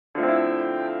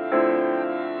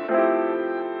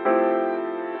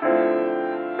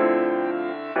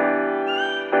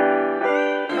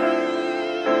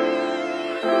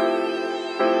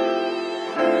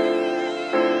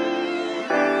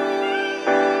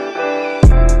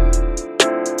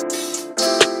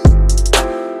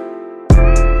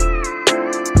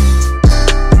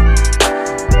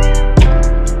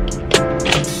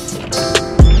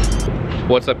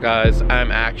What's up, guys? I'm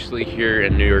actually here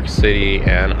in New York City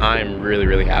and I'm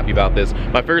really happy about this.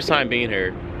 My first time being here,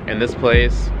 and this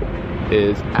place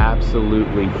is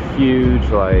absolutely huge.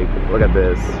 Like, look at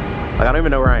this. Like, I don't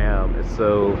even know where I am. It's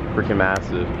so freaking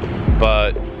massive.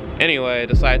 But anyway, I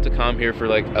decided to come here for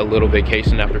like a little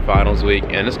vacation after finals week,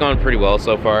 and it's gone pretty well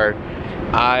so far.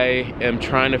 I am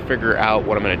trying to figure out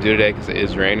what I'm gonna do today because it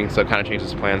is raining, so it kind of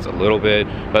changes plans a little bit.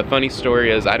 But funny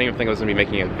story is, I didn't even think I was gonna be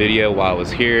making a video while I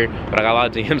was here, but I got a lot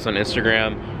of DMs on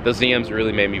Instagram. Those DMs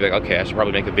really made me be like, okay, I should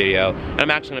probably make a video. And I'm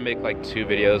actually gonna make like 2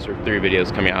 videos or 3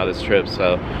 videos coming out of this trip,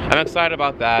 so I'm excited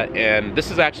about that. And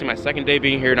this is actually my second day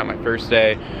being here, not my first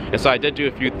day. And so I did do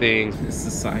a few things. This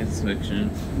is science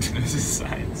fiction. This is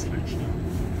science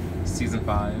fiction. Season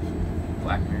 5,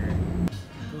 Black Mirror.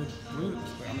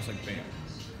 I'm just like, bam.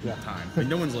 Yeah. Time. Like,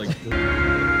 no one's like.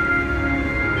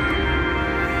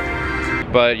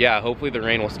 But yeah, hopefully the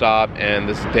rain will stop and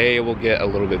this day will get a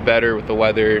little bit better with the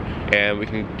weather and we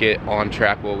can get on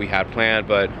track with what we had planned.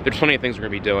 But there's plenty of things we're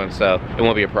gonna be doing, so it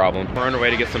won't be a problem. We're on our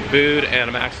way to get some food, and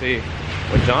I'm actually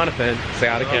with Jonathan. Say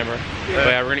hi to camera. But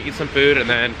yeah, we're gonna eat some food and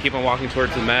then keep on walking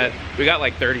towards the Met. We got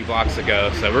like 30 blocks to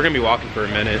go, so we're gonna be walking for a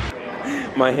minute.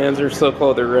 My hands are so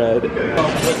cold, they're red.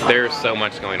 There's so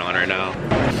much going on right now.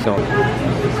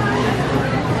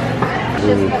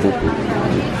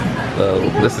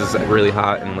 This is really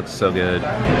hot and looks so good.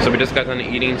 So we just got done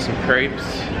eating some crepes.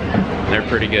 They're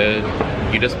pretty good.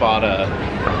 You just bought a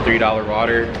 $3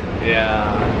 water.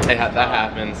 Yeah, that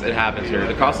happens. It happens here.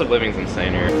 The cost of living is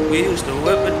insane here. We used to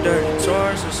whip a dirty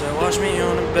Taurus and say, watch me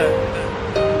on the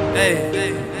bed.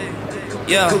 Hey.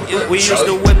 Yeah, we used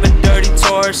to whip a dirty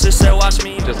Taurus and say, watch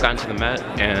me. Just got into the Met,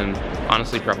 and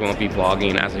honestly probably won't be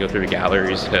vlogging as I go through the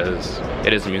galleries because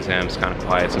it is a museum. It's kind of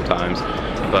quiet sometimes,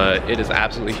 but it is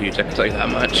absolutely huge, I can tell you that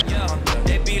much.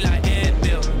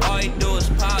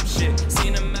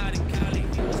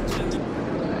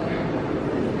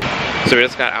 So we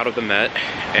just got out of the Met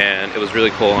and it was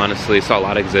really cool, honestly. Saw a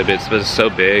lot of exhibits, but it's so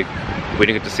big we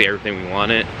didn't get to see everything we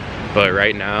wanted. But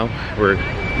right now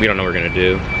we don't know what we're gonna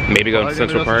do. Maybe go to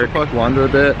Central Park. Wander a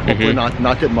bit, hopefully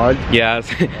not get mugged. Yeah,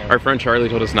 our friend Charlie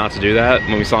told us not to do that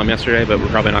when we saw him yesterday, but we're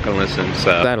probably not gonna listen.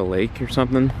 So is that a lake or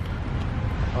something?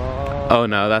 Oh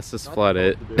no, that's just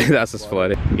flooded. That's just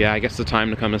flooded. Yeah, I guess the time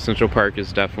to come to Central Park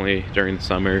is definitely during the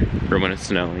summer or when it's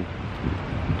snowing.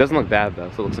 Doesn't look bad though,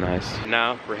 so it looks nice.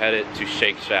 Now we're headed to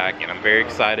Shake Shack and I'm very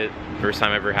excited. First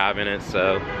time ever having it,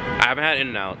 so I haven't had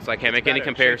In-N-Out, so I can't make any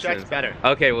comparisons. Shake Shack's better.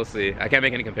 Okay, we'll see. I can't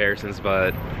make any comparisons,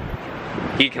 but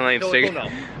he claims Shake.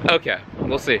 Okay,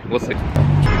 we'll see. We'll see.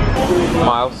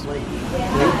 Miles. Thank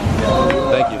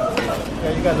you.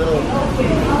 Yeah, you got little.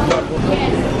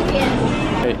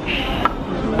 Hey.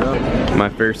 My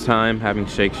first time having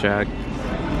Shake Shack.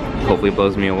 Hopefully it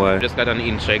blows me away. Just got done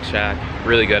eating Shake Shack.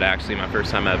 Really good, actually, my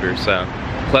first time ever, so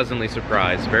pleasantly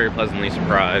surprised, very pleasantly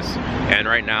surprised. And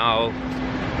right now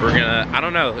we're gonna, I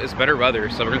don't know, it's better weather,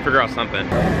 so we're gonna figure out something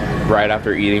right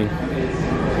after eating.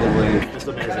 It's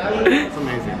amazing. It's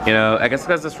amazing. You know, I guess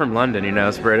because it's from London, you know,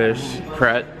 it's British,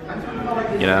 Pret,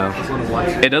 you know.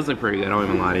 It does look pretty good, I don't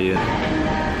even lie to you.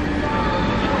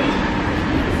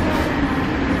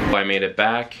 I made it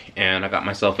back and I got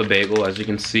myself a bagel. As you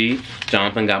can see,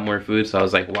 Jonathan got more food, so I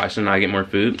was like, why shouldn't I get more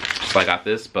food? So I got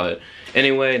this. But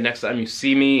anyway, next time you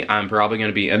see me, I'm probably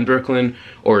gonna be in Brooklyn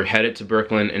or headed to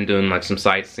Brooklyn and doing like some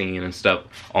sightseeing and stuff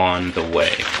on the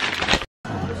way.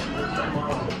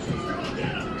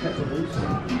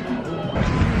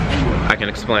 I can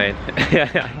explain.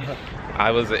 I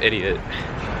was an idiot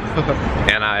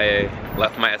and I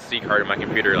left my SD card in my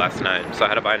computer last night, so I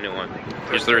had to buy a new one.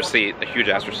 Here's the receipt, a huge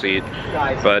ass receipt.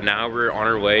 But now we're on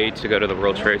our way to go to the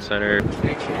World Trade Center.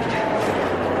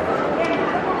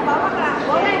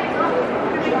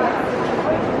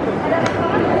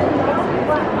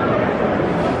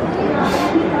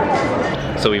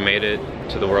 So we made it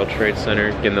to the World Trade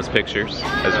Center, getting those pictures,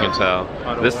 as you can tell.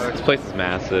 This place is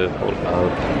massive.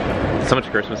 So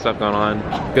much Christmas stuff going on.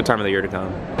 Good time of the year to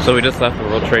come. So we just left the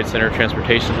World Trade Center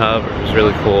Transportation Hub. It was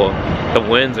really cool. The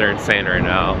winds are insane right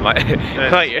now. My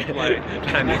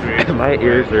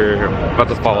ears are about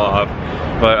to fall off.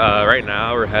 But right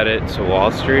now we're headed to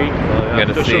Wall Street. We're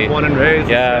gonna see. Born and raised.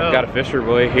 Yeah, I've got a Fisher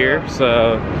boy here.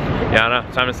 So yeah, I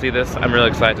know, time to see this. I'm really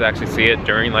excited to actually see it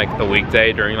during like the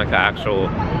weekday, during like the actual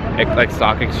like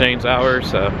stock exchange hours.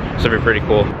 So it should be pretty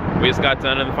cool. We just got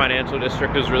done in the financial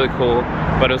district. It was really cool,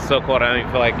 but it was so cold I don't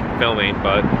even feel like filming.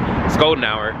 But it's golden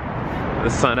hour. The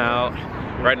sun out.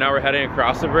 Right now we're heading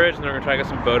across the bridge and then we're gonna try to get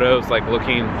some photos like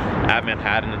looking at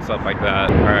Manhattan and stuff like that.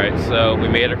 All right, so we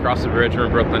made it across the bridge. We're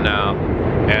in Brooklyn now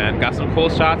and got some cool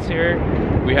shots here.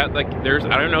 We had like, I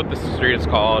don't know what this street is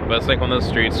called, but it's like one of those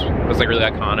streets that's like really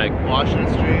iconic. Washington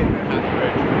Street and Manhattan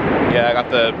Bridge. Yeah, I got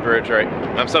the bridge right.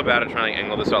 I'm so bad at trying to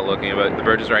angle this without looking, but the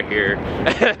bridge is right here.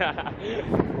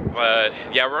 But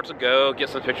yeah, we're about to go get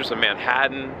some pictures of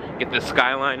Manhattan, get this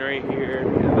skyline right here,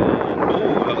 and then,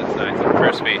 ooh, that looks nice and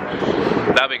crispy.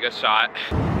 That'd be a good shot.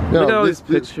 Yo, Look at all these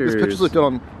pictures. These pictures look good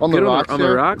on the rocks. On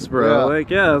the rocks, bro. Yeah. Like,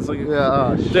 yeah, it's like.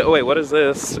 Yeah. Wait, what is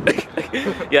this?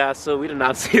 Yeah, so we did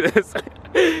not see this.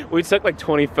 We took like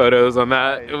 20 photos on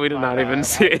that, and we did not even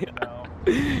see it.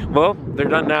 Well, they're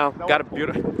done now. Got a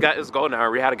beautiful. Got his gold now.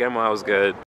 We had again while I was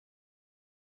good.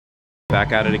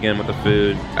 Back at it again with the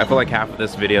food. I feel like half of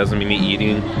this video is gonna be me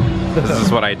eating. This is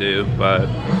what I do, but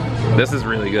this is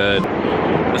really good.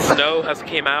 The snow has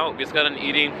came out. We just got done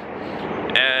eating,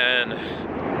 and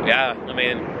yeah, I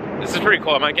mean, this is pretty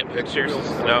cool. I might get pictures. It's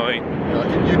snowing.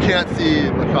 You can't see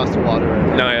across the water right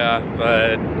now. No, yeah,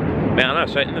 but man, I don't know.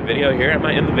 Should I end the video here? I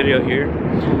might end the video here,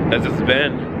 as it's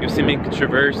been. You've seen me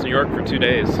traverse New York for 2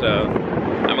 days, so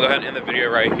I'm gonna go ahead and end the video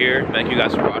right here. Thank you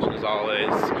guys for watching as always,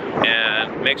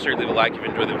 and make sure to leave a like if you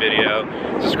enjoyed the video.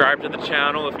 Subscribe to the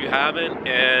channel if you haven't,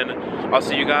 and I'll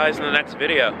see you guys in the next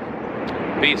video.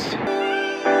 Peace.